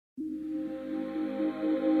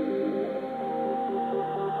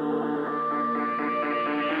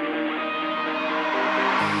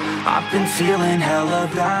I've been feeling hella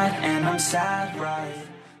bad and I'm sad, right?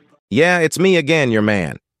 Yeah, it's me again, your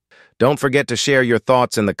man. Don't forget to share your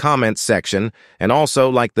thoughts in the comments section, and also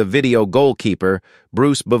like the video goalkeeper,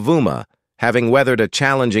 Bruce Bavuma, having weathered a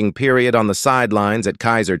challenging period on the sidelines at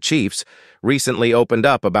Kaizer Chiefs, recently opened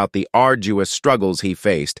up about the arduous struggles he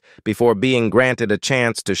faced before being granted a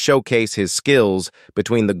chance to showcase his skills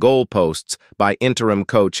between the goalposts by interim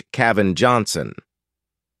coach Kevin Johnson.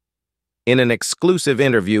 In an exclusive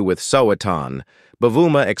interview with Soweto,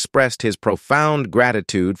 Bavuma expressed his profound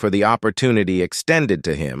gratitude for the opportunity extended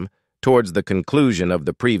to him towards the conclusion of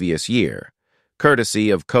the previous year,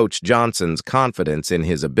 courtesy of Coach Johnson's confidence in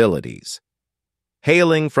his abilities.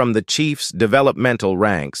 Hailing from the Chiefs' developmental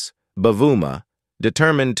ranks, Bavuma,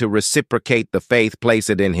 determined to reciprocate the faith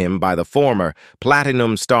placed in him by the former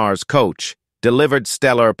Platinum Stars coach, delivered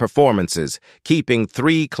stellar performances, keeping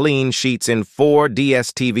 3 clean sheets in 4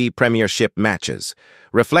 DStv Premiership matches.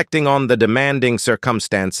 Reflecting on the demanding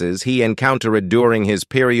circumstances he encountered during his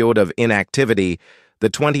period of inactivity, the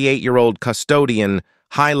 28-year-old custodian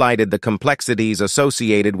highlighted the complexities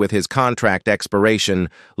associated with his contract expiration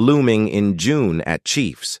looming in June at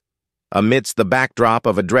Chiefs. Amidst the backdrop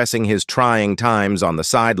of addressing his trying times on the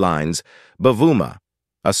sidelines, Bavuma,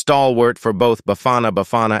 a stalwart for both Bafana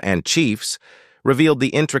Bafana and Chiefs, revealed the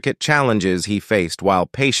intricate challenges he faced while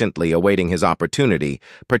patiently awaiting his opportunity,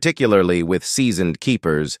 particularly with seasoned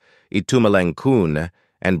keepers Itumeleng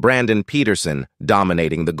and Brandon Peterson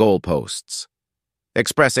dominating the goalposts.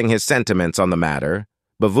 Expressing his sentiments on the matter,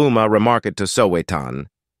 Bavuma remarked to Soweto,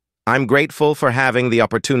 "I'm grateful for having the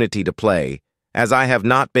opportunity to play, as I have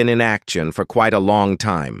not been in action for quite a long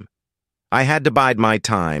time. I had to bide my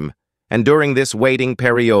time, and during this waiting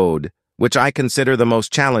period, which I consider the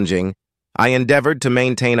most challenging, I endeavored to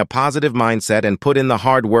maintain a positive mindset and put in the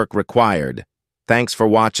hard work required. Thanks for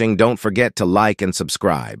watching. Don't forget to like and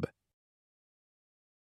subscribe."